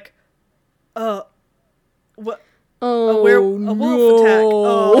she's like, what? Oh, a wolf attack.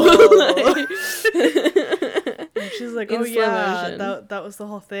 Oh. And she's like, oh yeah, that was the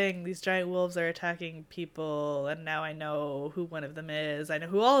whole thing. These giant wolves are attacking people, and now I know who one of them is. I know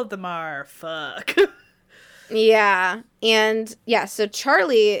who all of them are. Fuck. Yeah. And yeah, so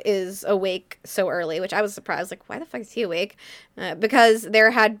Charlie is awake so early, which I was surprised. Like, why the fuck is he awake? Because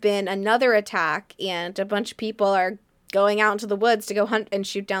there had been another attack, and a bunch of people are going out into the woods to go hunt and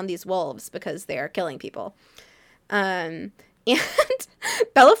shoot down these wolves because they are killing people. And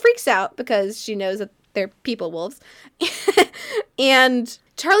Bella freaks out because she knows that they're people wolves. And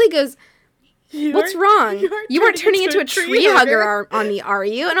Charlie goes, what's wrong? You aren't turning into a tree hugger on me, are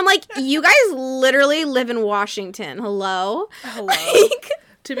you? And I'm like, you guys literally live in Washington. Hello? Like,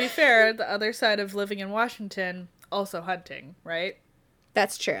 to be fair, the other side of living in Washington, also hunting, right?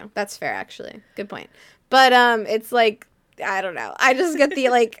 That's true. That's fair, actually. Good point. But it's like, I don't know. I just get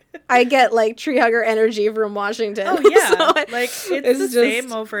I get like tree hugger energy from Washington. Oh yeah, so like it's the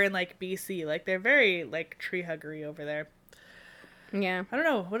same over in like BC. Like they're very like tree huggery over there. Yeah. I don't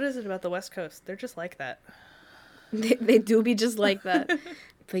know. What is it about the West Coast? They're just like that. They do be just like that.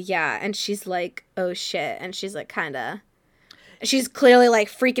 But yeah, and she's like, oh shit, and she's like she's clearly like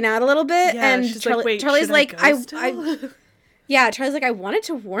freaking out a little bit. Yeah, and she's like, wait, Charlie's like, I yeah, Charlie's like, I wanted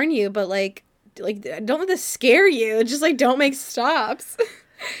to warn you, but like don't let this scare you. Just like don't make stops.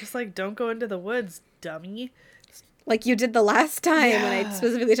 Just like don't go into the woods, dummy. Like you did the last time when I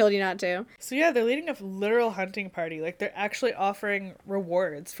specifically told you not to. So yeah, they're leading a literal hunting party. Like they're actually offering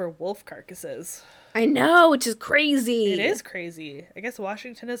rewards for wolf carcasses. I know, which is crazy. It is crazy. I guess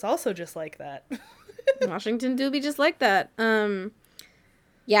Washington is also just like that. Washington do be just like that.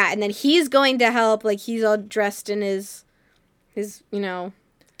 Yeah, and then he's going to help. Like he's all dressed in his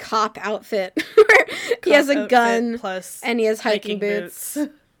cop outfit. He has a gun plus and he has hiking boots.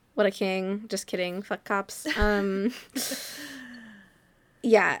 What a king. Just kidding. Fuck cops.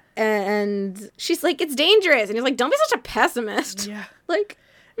 Yeah, and she's like, it's dangerous. And he's like, don't be such a pessimist. Yeah. Like,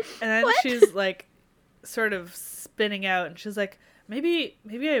 and then she's like, sort of spinning out, and she's like, maybe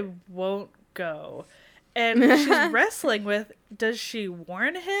I won't go. And she's wrestling with, does she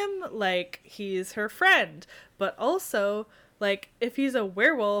warn him like he's her friend? But also, like, if he's a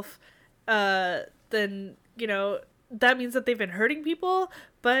werewolf, then, you know, that means that they've been hurting people,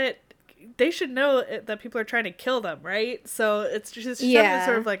 but they should know that people are trying to kill them, right? So it's just this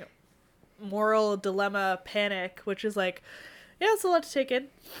sort of like moral dilemma panic, which is like, yeah, it's a lot to take in.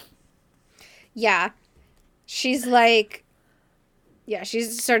 Yeah. She's like, yeah,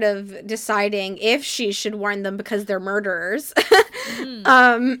 she's sort of deciding if she should warn them because they're murderers.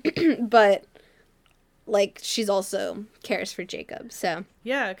 But like, she's also cares for Jacob, so.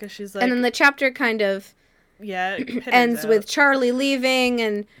 Yeah, because she's like. And then the chapter kind of ends with Charlie leaving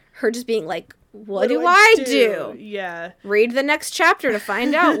and her just being like, what do I do? Yeah. Read the next chapter to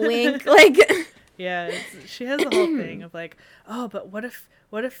find out, wink. Like. Yeah, she has the whole thing of like, oh, but what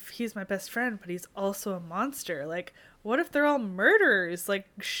if he's my best friend, but he's also a monster? Like, what if they're all murderers? Like,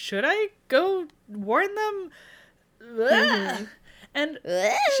 should I go warn them? Mm-hmm. And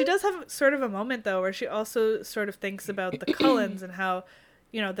she does have sort of a moment, though, where she also sort of thinks about the Cullens and how,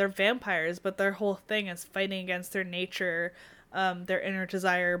 you know, they're vampires, but their whole thing is fighting against their nature, their inner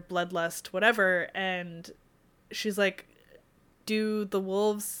desire, bloodlust, whatever. And she's like, do the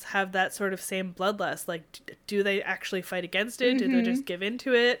wolves have that sort of same bloodlust? Like, do they actually fight against it? Do they just give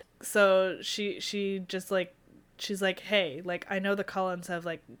into it? So she just like, she's like, hey, like, I know the Cullens have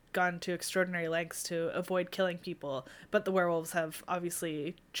like gone to extraordinary lengths to avoid killing people, but the werewolves have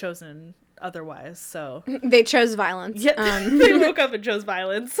obviously chosen otherwise. So they chose violence. Yeah, they woke up and chose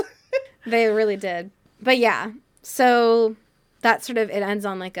violence. They really did. But yeah, so that sort of, it ends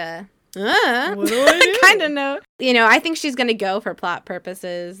on like a what do I do? kind of note. You know, I think she's gonna go for plot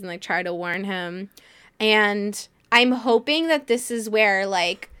purposes and like try to warn him, and I'm hoping that this is where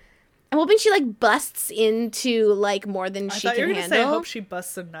like, I'm hoping she like busts into like more than she can handle. Say, I hope she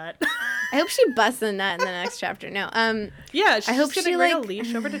busts a nut. I hope she busts a nut in the next chapter. No, yeah, she's I hope gonna she bring like a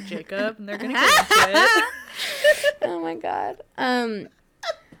leash over to Jacob, and they're gonna get into it. Oh my god.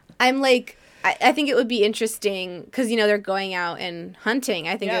 I'm like, I think it would be interesting because, you know, they're going out and hunting.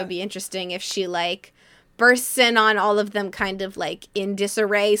 I think it would be interesting if she like bursts in on all of them kind of like in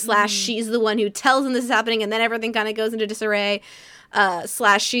disarray, / she's the one who tells them this is happening, and then everything kind of goes into disarray,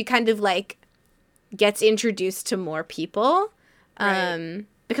 / she kind of like gets introduced to more people. Right.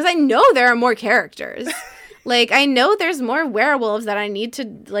 Because I know there are more characters. Like, I know there's more werewolves that I need to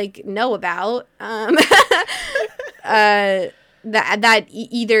like know about. That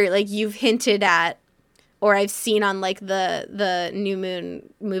either like you've hinted at or I've seen on like the New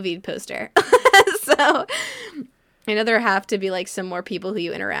Moon movie poster. So I know there have to be like some more people who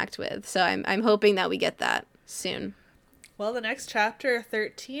you interact with. So I'm hoping that we get that soon. Well, the next chapter,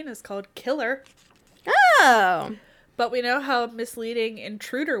 13, is called Killer. Oh. But we know how misleading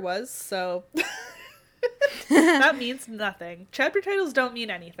Intruder was, so that means nothing. Chapter titles don't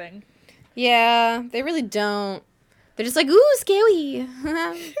mean anything. Yeah, they really don't. They're just like, ooh, scary.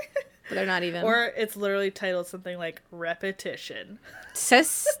 But they're not even. Or it's literally titled something like Repetition. So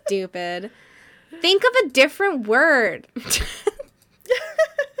stupid. Think of a different word.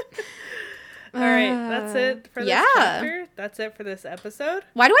 All right, that's it for this chapter. That's it for this episode.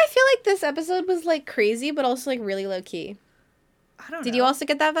 Why do I feel like this episode was like crazy, but also like really low key? I don't know. Did you also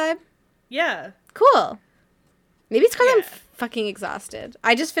get that vibe? Yeah. Cool. Maybe it's because I'm fucking exhausted.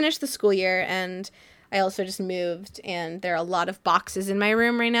 I just finished the school year, and I also just moved, and there are a lot of boxes in my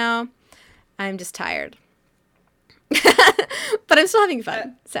room right now. I'm just tired. But I'm still having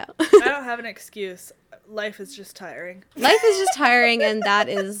fun, so. I don't have an excuse. Life is just tiring. Life is just tiring, and that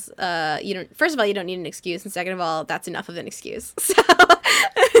is, first of all, you don't need an excuse, and second of all, that's enough of an excuse. So.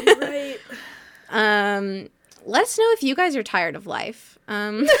 Right. Let us know if you guys are tired of life.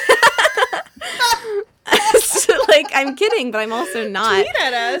 So, like, I'm kidding, but I'm also not. Tweet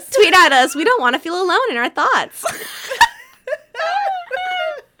at us. Tweet at us. We don't want to feel alone in our thoughts.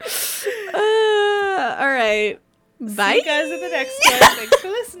 All right. Bye. See you guys in the next one. Thanks for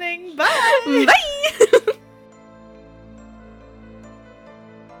listening. Bye. Bye.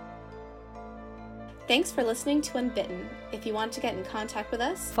 Thanks for listening to Unbitten. If you want to get in contact with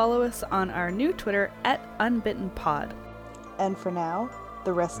us, follow us on our new Twitter @UnbittenPod. And for now,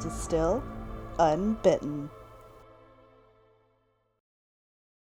 the rest is still unbitten.